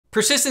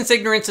Persistence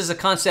ignorance is a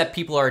concept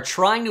people are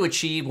trying to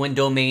achieve when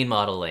domain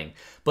modeling,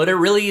 but it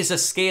really is a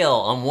scale.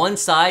 On one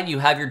side, you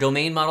have your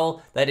domain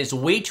model that is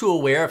way too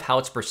aware of how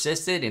it's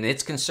persisted and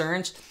its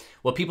concerns.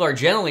 What people are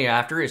generally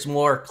after is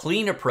more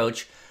clean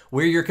approach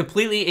where you're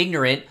completely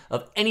ignorant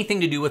of anything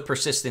to do with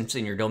persistence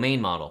in your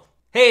domain model.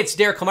 Hey, it's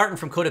Derek Martin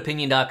from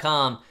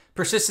CodeOpinion.com.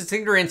 Persistence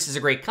ignorance is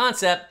a great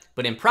concept,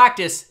 but in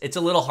practice, it's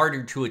a little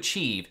harder to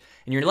achieve,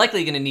 and you're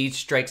likely going to need to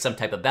strike some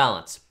type of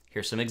balance.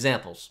 Here's some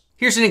examples.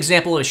 Here's an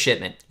example of a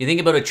shipment. You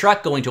think about a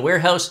truck going to a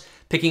warehouse,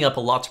 picking up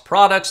lots of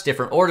products,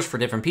 different orders for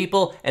different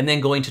people, and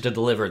then going to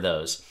deliver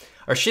those.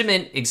 Our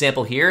shipment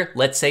example here,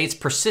 let's say it's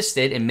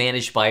persisted and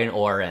managed by an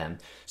ORM.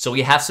 So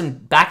we have some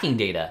backing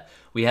data.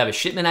 We have a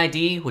shipment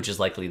ID, which is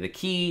likely the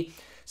key,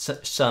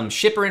 some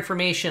shipper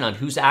information on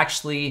who's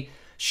actually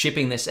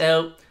shipping this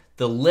out,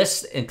 the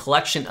list and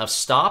collection of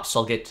stops.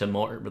 I'll get to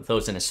more of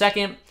those in a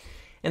second.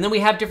 And then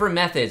we have different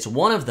methods.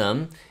 One of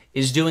them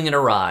is doing an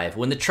arrive.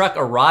 When the truck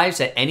arrives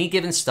at any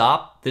given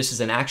stop, this is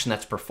an action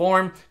that's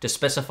performed to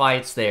specify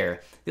it's there.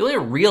 The only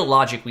real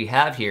logic we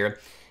have here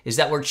is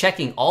that we're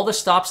checking all the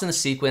stops in the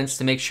sequence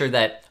to make sure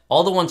that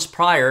all the ones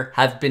prior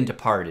have been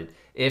departed.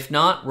 If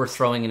not, we're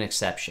throwing an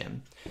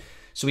exception.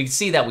 So we can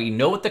see that we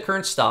know what the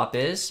current stop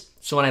is.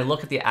 So when I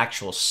look at the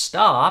actual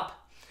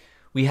stop,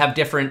 we have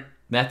different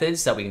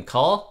methods that we can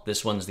call.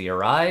 This one's the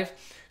arrive.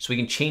 So we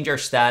can change our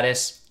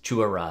status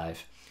to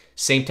arrive.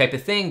 Same type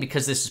of thing,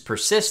 because this is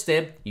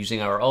persisted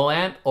using our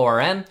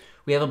ORM,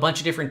 we have a bunch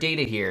of different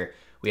data here.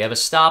 We have a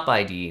stop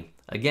ID,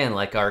 again,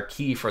 like our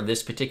key for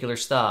this particular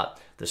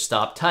stop, the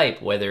stop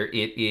type, whether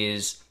it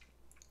is,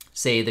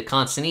 say, the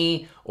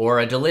consignee or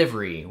a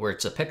delivery, where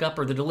it's a pickup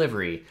or the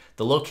delivery,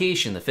 the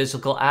location, the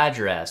physical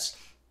address,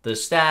 the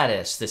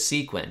status, the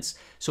sequence.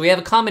 So we have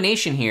a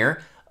combination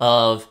here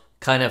of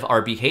kind of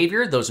our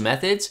behavior, those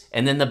methods,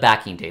 and then the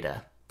backing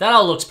data. That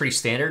all looks pretty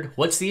standard.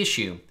 What's the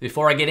issue?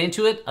 Before I get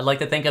into it, I'd like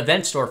to thank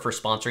EventStore for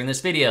sponsoring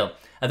this video.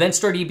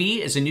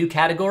 EventStoreDB is a new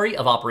category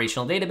of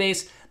operational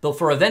database built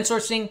for event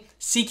sourcing,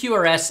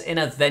 CQRS, and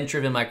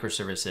event-driven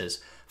microservices.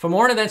 For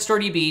more on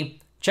EventStoreDB,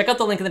 check out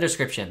the link in the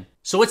description.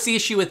 So what's the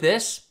issue with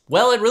this?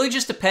 Well, it really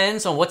just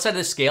depends on what side of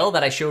the scale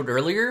that I showed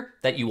earlier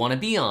that you want to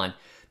be on.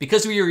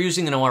 Because we were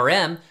using an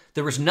ORM,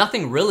 there was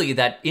nothing really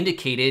that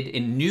indicated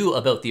and knew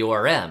about the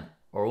ORM.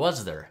 Or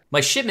was there? My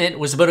shipment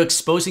was about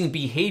exposing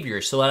behavior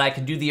so that I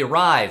could do the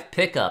arrive,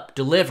 pickup,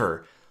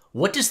 deliver.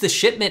 What does the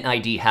shipment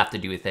ID have to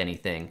do with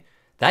anything?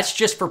 That's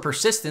just for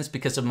persistence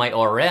because of my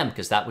ORM,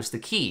 because that was the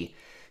key.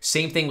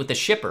 Same thing with the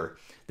shipper.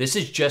 This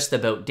is just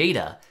about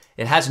data.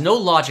 It has no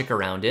logic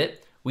around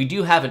it. We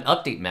do have an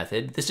update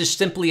method. This is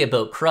simply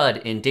about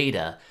CRUD and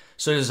data.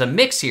 So there's a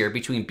mix here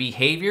between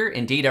behavior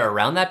and data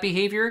around that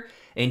behavior,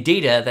 and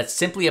data that's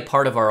simply a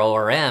part of our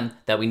ORM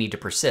that we need to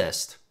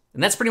persist.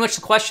 And that's pretty much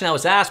the question I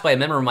was asked by a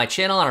member of my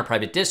channel on our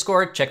private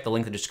Discord. Check the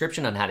link in the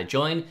description on how to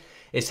join.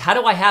 Is how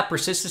do I have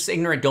persistence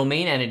ignorant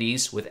domain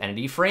entities with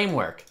Entity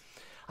Framework?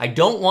 I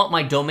don't want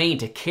my domain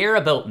to care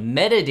about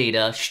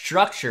metadata,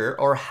 structure,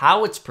 or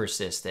how it's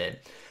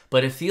persisted,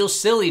 but it feels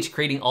silly to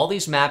creating all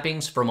these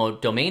mappings from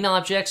domain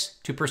objects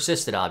to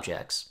persisted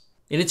objects.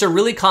 And it's a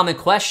really common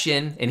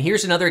question, and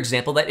here's another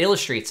example that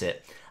illustrates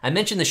it. I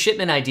mentioned the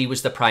shipment ID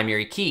was the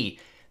primary key.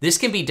 This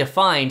can be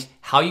defined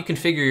how you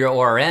configure your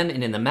ORM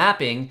and in the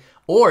mapping,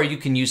 or you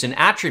can use an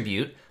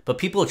attribute, but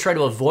people try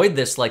to avoid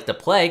this like the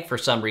plague for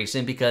some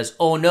reason because,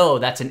 oh no,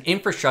 that's an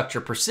infrastructure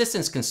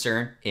persistence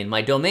concern in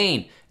my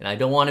domain, and I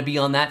don't want to be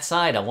on that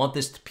side. I want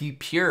this to be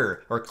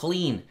pure or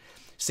clean.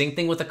 Same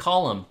thing with a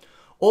column.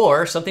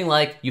 Or something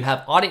like you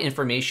have audit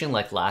information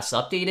like last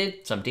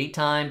updated, some date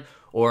time,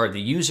 or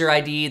the user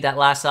ID that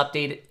last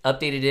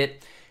updated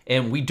it.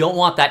 And we don't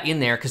want that in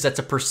there because that's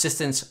a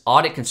persistence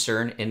audit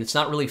concern and it's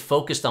not really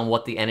focused on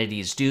what the entity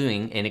is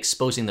doing and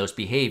exposing those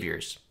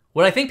behaviors.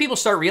 What I think people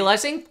start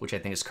realizing, which I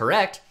think is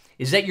correct,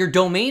 is that your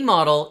domain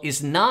model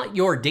is not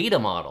your data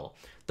model.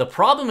 The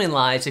problem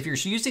lies if you're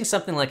using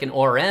something like an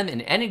ORM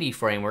and entity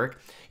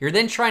framework, you're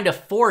then trying to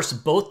force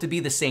both to be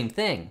the same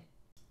thing.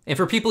 And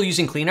for people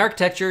using clean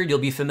architecture, you'll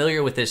be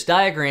familiar with this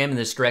diagram and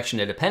this direction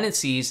of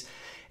dependencies.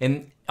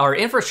 In our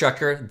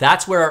infrastructure,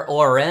 that's where our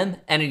ORM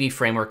entity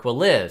framework will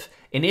live.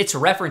 And it's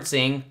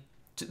referencing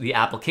to the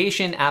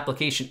application.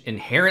 Application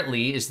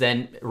inherently is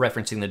then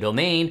referencing the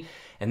domain.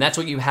 And that's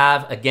what you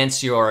have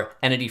against your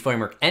entity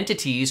framework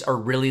entities are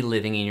really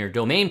living in your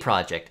domain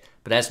project.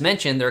 But as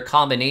mentioned, they're a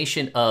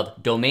combination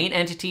of domain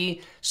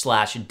entity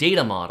 /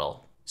 data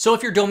model. So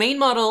if your domain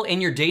model and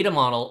your data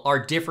model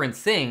are different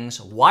things,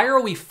 why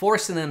are we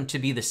forcing them to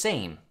be the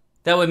same?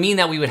 That would mean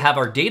that we would have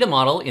our data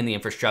model in the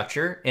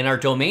infrastructure and our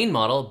domain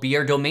model be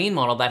our domain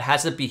model that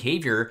has the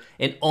behavior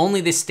and only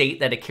the state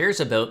that it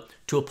cares about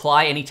to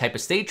apply any type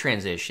of state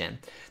transition.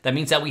 That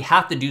means that we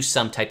have to do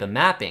some type of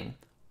mapping,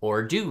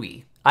 or do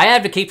we? I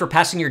advocate for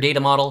passing your data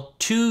model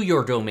to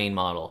your domain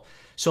model.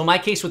 So in my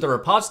case with the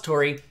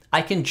repository,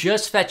 I can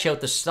just fetch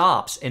out the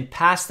stops and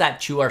pass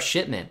that to our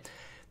shipment.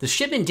 The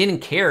shipment didn't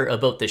care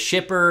about the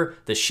shipper,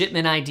 the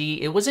shipment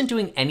ID. It wasn't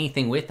doing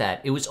anything with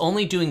that. It was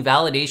only doing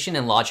validation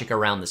and logic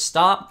around the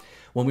stop,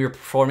 when we were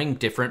performing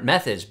different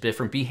methods,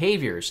 different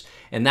behaviors.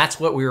 And that's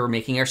what we were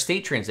making our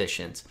state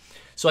transitions.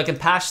 So I can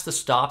pass the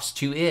stops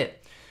to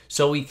it.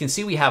 So we can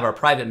see we have our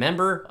private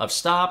member of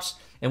stops,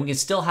 and we can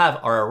still have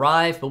our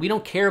arrive, but we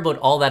don't care about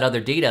all that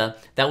other data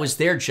that was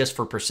there just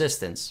for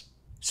persistence.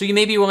 So you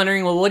may be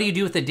wondering, well, what do you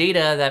do with the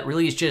data that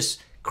really is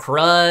just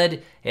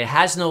crud? It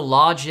has no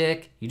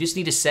logic. You just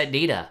need to set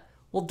data.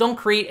 Well, don't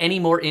create any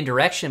more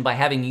indirection by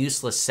having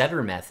useless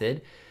setter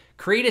method.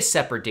 Create a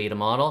separate data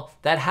model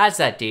that has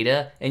that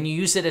data, and you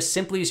use it as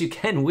simply as you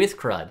can with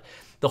CRUD.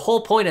 The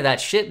whole point of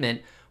that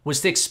shipment was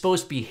to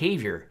expose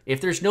behavior. If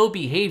there's no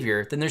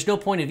behavior, then there's no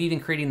point of even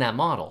creating that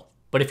model.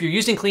 But if you're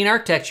using clean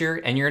architecture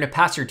and you're going to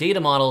pass your data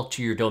model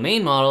to your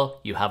domain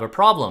model, you have a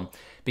problem.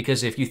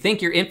 Because if you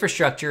think your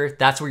infrastructure,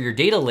 that's where your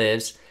data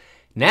lives,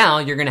 now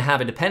you're going to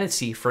have a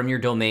dependency from your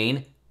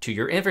domain to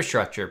your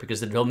infrastructure because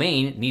the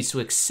domain needs to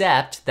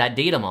accept that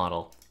data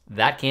model.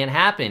 That can't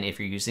happen if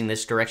you're using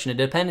this direction of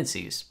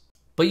dependencies.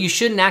 But you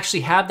shouldn't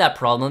actually have that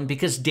problem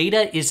because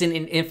data isn't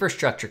an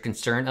infrastructure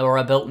concern or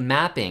about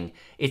mapping.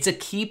 It's a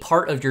key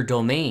part of your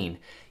domain.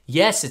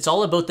 Yes, it's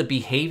all about the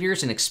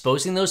behaviors and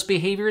exposing those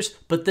behaviors,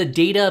 but the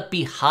data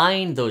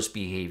behind those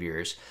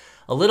behaviors.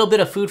 A little bit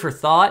of food for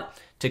thought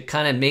to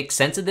kind of make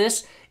sense of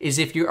this is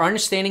if your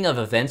understanding of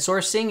event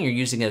sourcing, you're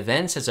using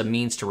events as a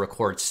means to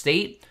record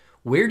state,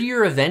 where do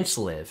your events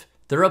live?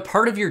 They're a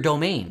part of your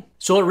domain.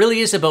 So it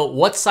really is about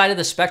what side of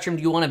the spectrum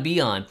do you want to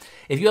be on.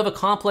 If you have a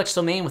complex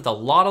domain with a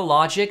lot of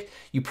logic,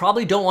 you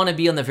probably don't want to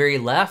be on the very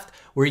left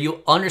where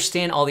you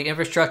understand all the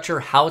infrastructure,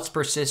 how it's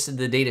persisted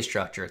the data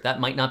structure. That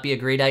might not be a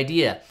great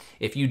idea.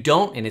 If you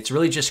don't, and it's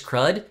really just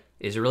CRUD,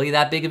 is it really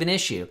that big of an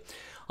issue?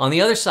 On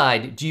the other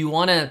side, do you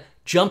want to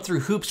jump through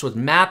hoops with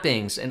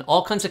mappings and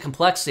all kinds of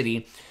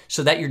complexity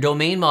so that your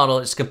domain model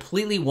is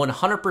completely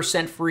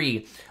 100%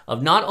 free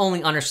of not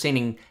only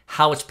understanding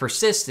how it's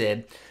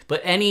persisted,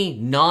 but any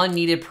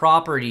non-needed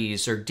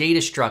properties or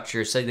data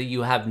structures so that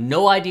you have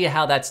no idea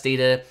how that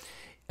data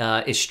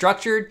is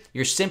structured.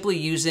 You're simply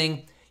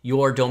using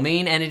your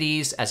domain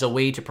entities as a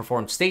way to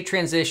perform state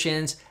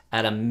transitions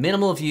at a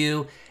minimal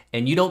view,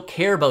 and you don't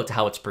care about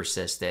how it's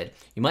persisted.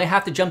 You might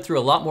have to jump through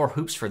a lot more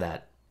hoops for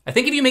that. I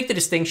think if you make the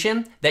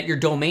distinction that your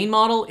domain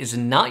model is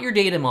not your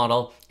data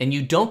model and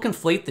you don't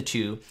conflate the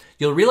two,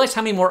 you'll realize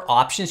how many more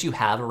options you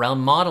have around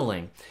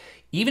modeling.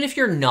 Even if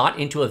you're not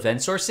into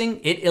event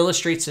sourcing, it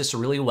illustrates this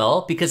really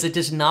well because it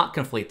does not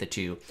conflate the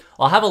two.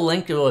 I'll have a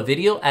link to a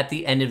video at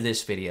the end of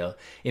this video.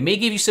 It may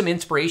give you some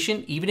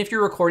inspiration even if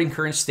you're recording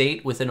current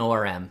state with an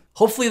ORM.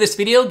 Hopefully this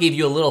video gave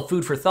you a little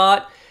food for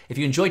thought. If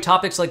you enjoy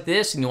topics like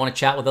this and you want to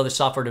chat with other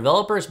software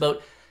developers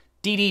about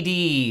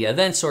DDD,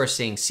 event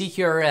sourcing,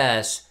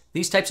 CQRS,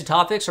 these types of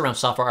topics around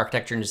software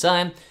architecture and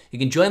design, you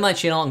can join my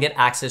channel and get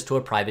access to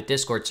a private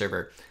Discord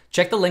server.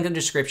 Check the link in the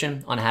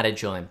description on how to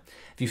join.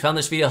 If you found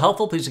this video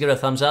helpful, please give it a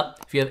thumbs up.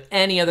 If you have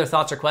any other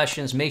thoughts or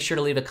questions, make sure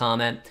to leave a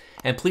comment.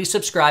 And please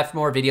subscribe for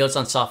more videos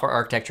on software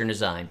architecture and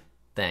design.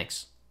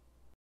 Thanks.